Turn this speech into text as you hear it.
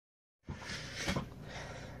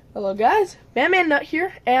Hello guys, Bannmannutt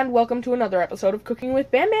here, and welcome to another episode of Cooking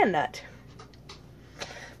with Bannmannutt.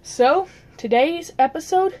 So, today's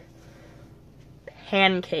episode,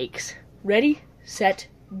 pancakes. Ready, set,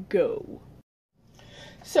 go.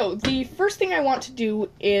 So, the first thing I want to do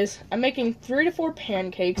is, I'm making 3 to 4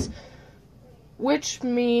 pancakes, which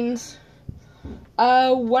means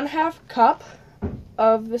 1/2 cup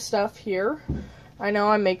of the stuff here. I know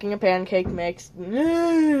I'm making a pancake mix.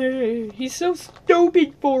 He's so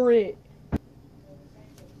stupid for it.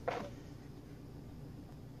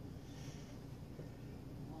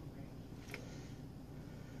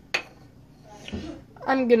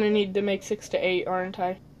 I'm gonna need to make 6 to 8, aren't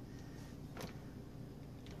I?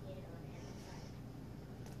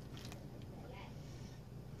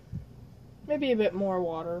 Maybe a bit more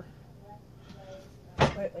water.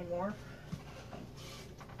 Slightly more.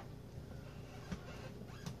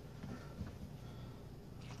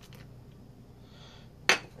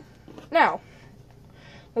 Now,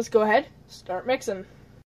 let's go ahead, start mixing.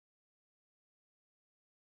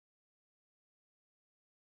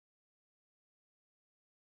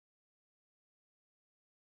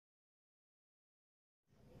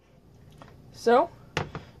 So,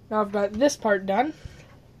 now I've got this part done.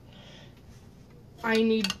 I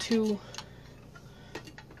need to,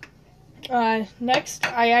 next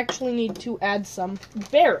I actually need to add some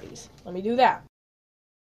berries. Let me do that.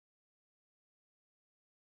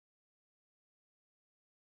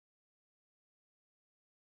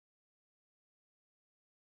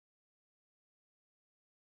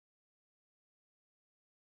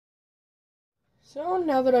 So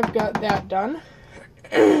now that I've got that done,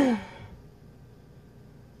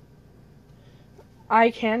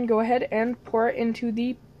 I can go ahead and pour it into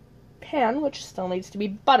the pan, which still needs to be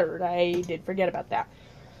buttered. I did forget about that.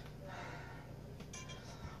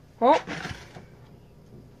 Oh.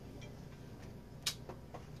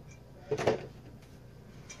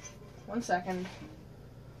 One second.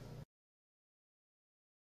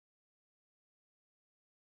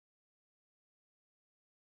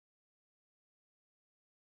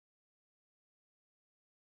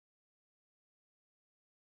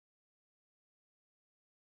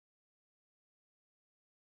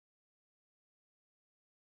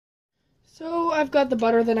 So I've got the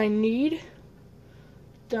butter that I need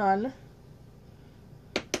done.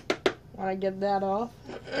 Want to get that off.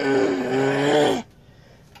 And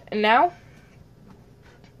now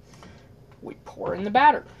we pour in the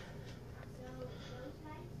batter.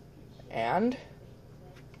 And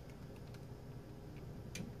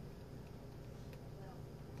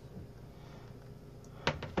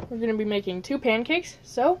we're going to be making 2 pancakes.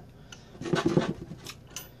 So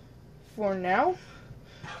for now,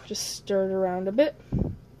 just stir it around a bit,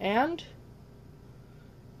 and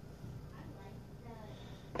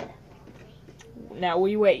now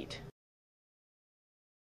we wait.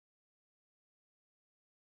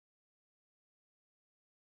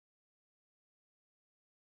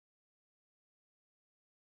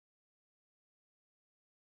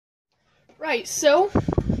 Right, so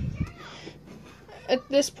at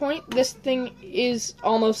this point, this thing is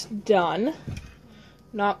almost done.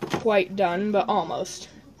 Not quite done, but almost.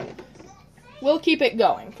 We'll keep it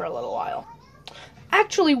going for a little while.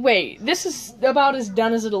 Actually, wait. This is about as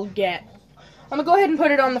done as it'll get. I'm gonna go ahead and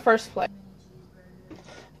put it on the first plate.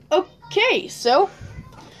 Okay, so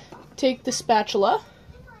take the spatula,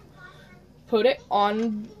 put it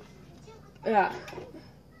on,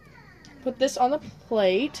 put this on the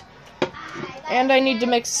plate, and I need to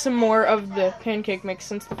mix some more of the pancake mix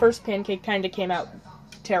since the first pancake kind of came out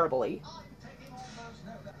terribly.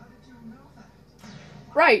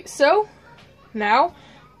 Right, so now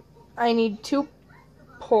I need to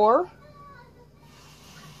pour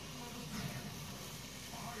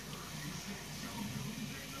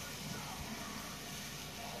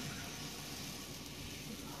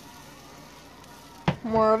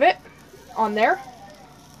more of it on there.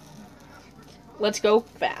 Let's go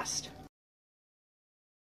fast.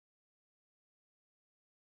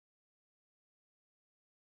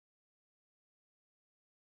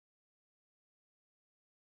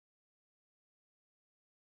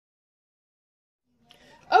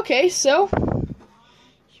 Okay, so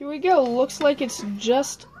here we go. Looks like it's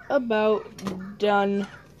just about done.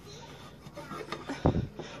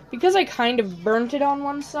 Because I kind of burnt it on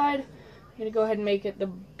one side, I'm going to go ahead and make it the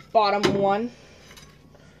bottom one.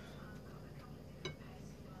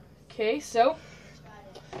 Okay, so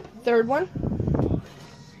third one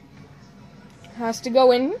has to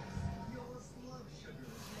go in.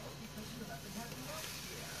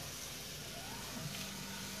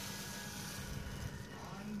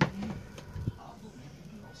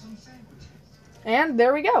 And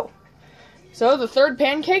there we go. So the third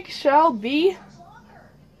pancake shall be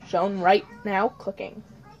shown right now cooking.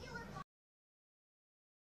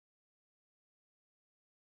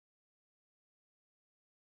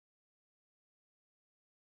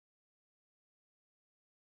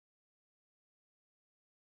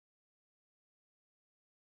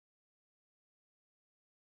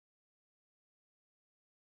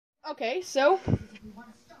 Okay, so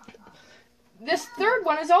this third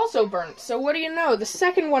one is also burnt. So what do you know? The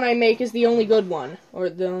second one I make is the only good one, or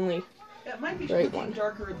the only it might be right one.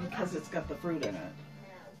 darker because it's got the fruit in it.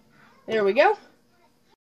 There we go.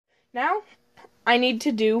 Now I need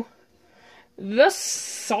to do the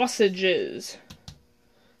sausages.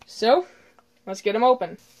 So let's get them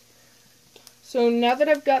open. So now that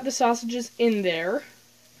I've got the sausages in there,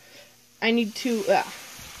 I need to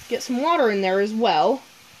get some water in there as well.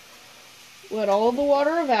 Let all of the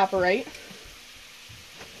water evaporate.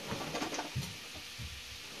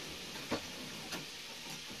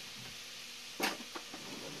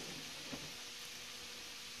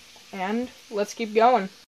 And let's keep going.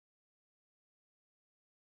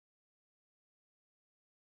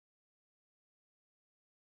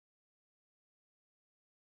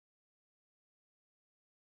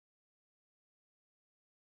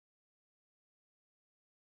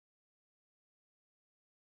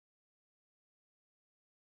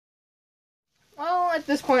 Well, at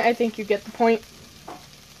this point, I think you get the point.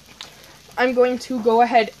 I'm going to go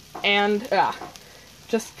ahead and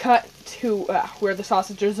just cut to where the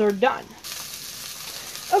sausages are done.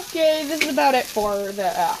 Okay, this is about it for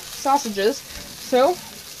the sausages. So,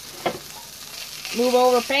 move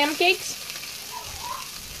over pancakes.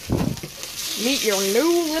 Meet your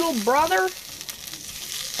new little brother,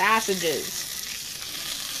 sausages.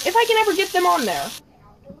 If I can ever get them on there.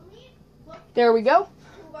 There we go.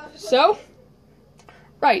 So,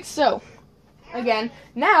 right, so, again,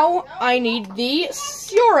 now I need the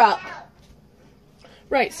syrup.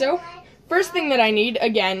 Right, so, first thing that I need,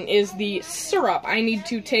 again, is the syrup. I need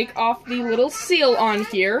to take off the little seal on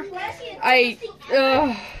here.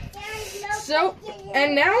 So,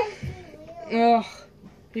 and now,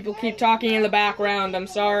 people keep talking in the background, I'm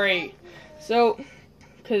sorry. So,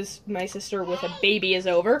 because my sister with a baby is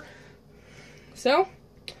over. So,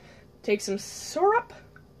 take some syrup.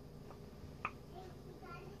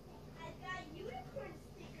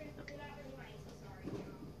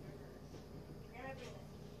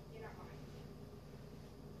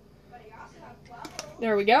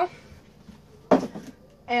 There we go.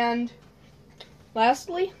 And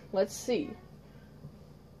lastly, let's see.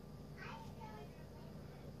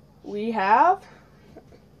 We have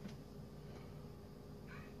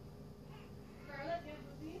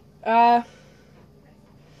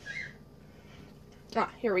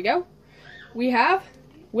here we go. We have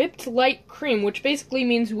whipped light cream, which basically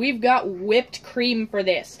means we've got whipped cream for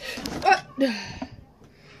this.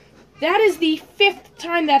 That is the 5th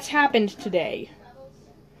time that's happened today.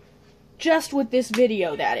 Just with this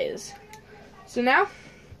video, that is. So now,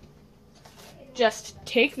 just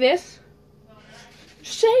take this,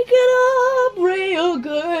 shake it up real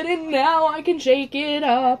good, and now I can shake it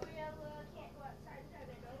up.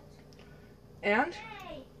 And?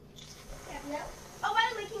 Oh, by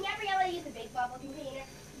the way, can you ever yell at use a big bubble container?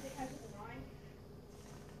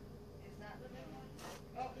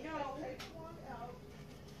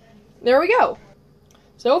 There we go.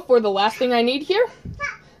 So, for the last thing I need here,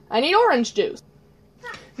 I need orange juice.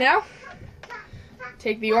 Now,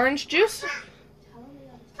 take the orange juice.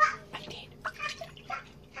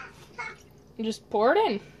 And just pour it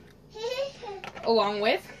in. Along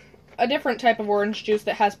with a different type of orange juice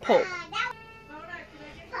that has pulp.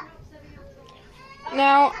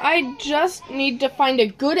 Now, I just need to find a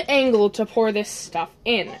good angle to pour this stuff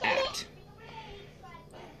in at.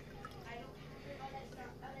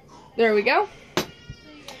 There we go.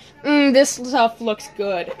 This stuff looks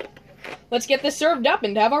good. Let's get this served up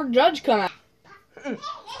and have our judge come out.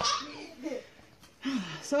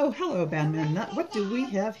 So, hello, Bannmannutt. What do we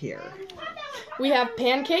have here? We have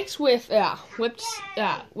pancakes with whipped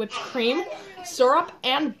cream, syrup,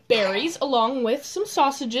 and berries, along with some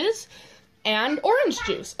sausages and orange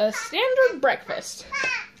juice. A standard breakfast.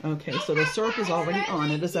 Okay, so the syrup is already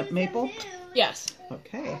on it. Is that maple? Yes.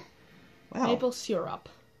 Okay. Wow. Maple syrup.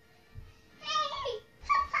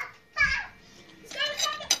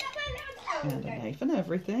 And a knife and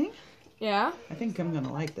everything. Yeah? I think I'm going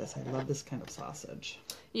to like this. I love this kind of sausage.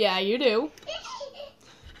 Yeah, you do.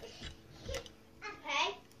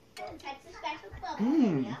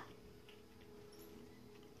 Mmm.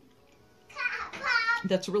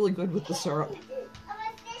 That's really good with the syrup.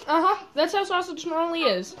 Uh-huh. That's how sausage normally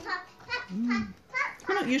is.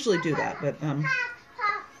 I don't usually do that, but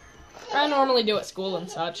I normally do at school and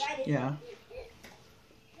such. yeah.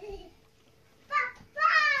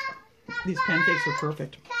 These pancakes are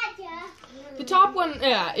perfect. The top one,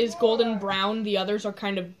 yeah, is golden brown. The others are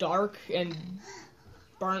kind of dark and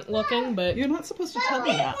burnt looking, but You're not supposed to tell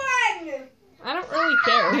me that. I don't really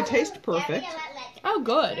care. They taste perfect. Oh,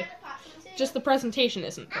 good. Just the presentation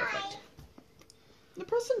isn't perfect. The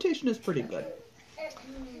presentation is pretty good.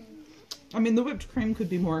 I mean, the whipped cream could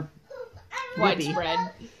be more Widespread.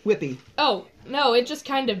 whippy. Oh, no, it just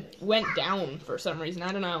kind of went down for some reason.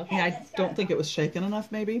 I don't know. Yeah, I don't think it was shaken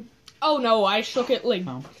enough, maybe. Oh, no, I shook it like...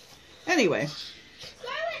 Oh. Anyway.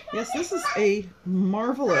 Yes, this is a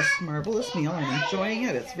marvelous, marvelous meal. I'm enjoying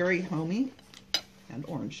it. It's very homey. And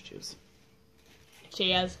orange juice.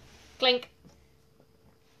 Cheers. Clink.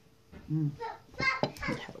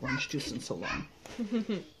 I've had orange juice in so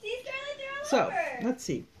long. So, let's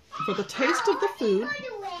see. For the taste of the food,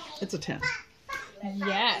 it's a 10.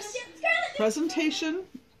 Yes. Presentation,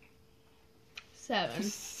 7.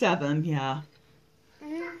 7, yeah.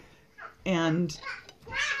 And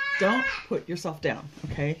don't put yourself down,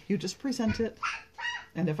 okay? You just present it.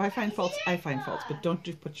 And if I find faults, I find faults. But don't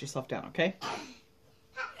just put yourself down, okay?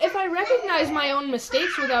 If I recognize my own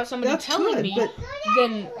mistakes without somebody That's telling good, me, but-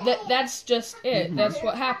 then that's just it. That's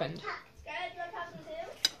what happened.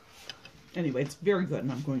 Anyway, it's very good,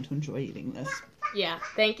 and I'm going to enjoy eating this. Yeah,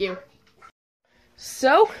 thank you.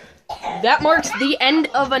 So, that marks the end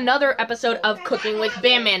of another episode of Cooking with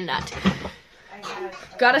Bannmannutt.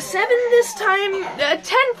 Got a 7 this time, 10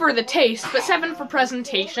 for the taste, but 7 for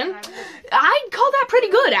presentation. I'd call that pretty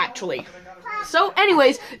good, actually. So,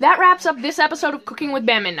 anyways, that wraps up this episode of Cooking with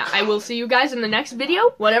Bannmannutt. I will see you guys in the next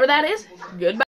video, whatever that is. Goodbye.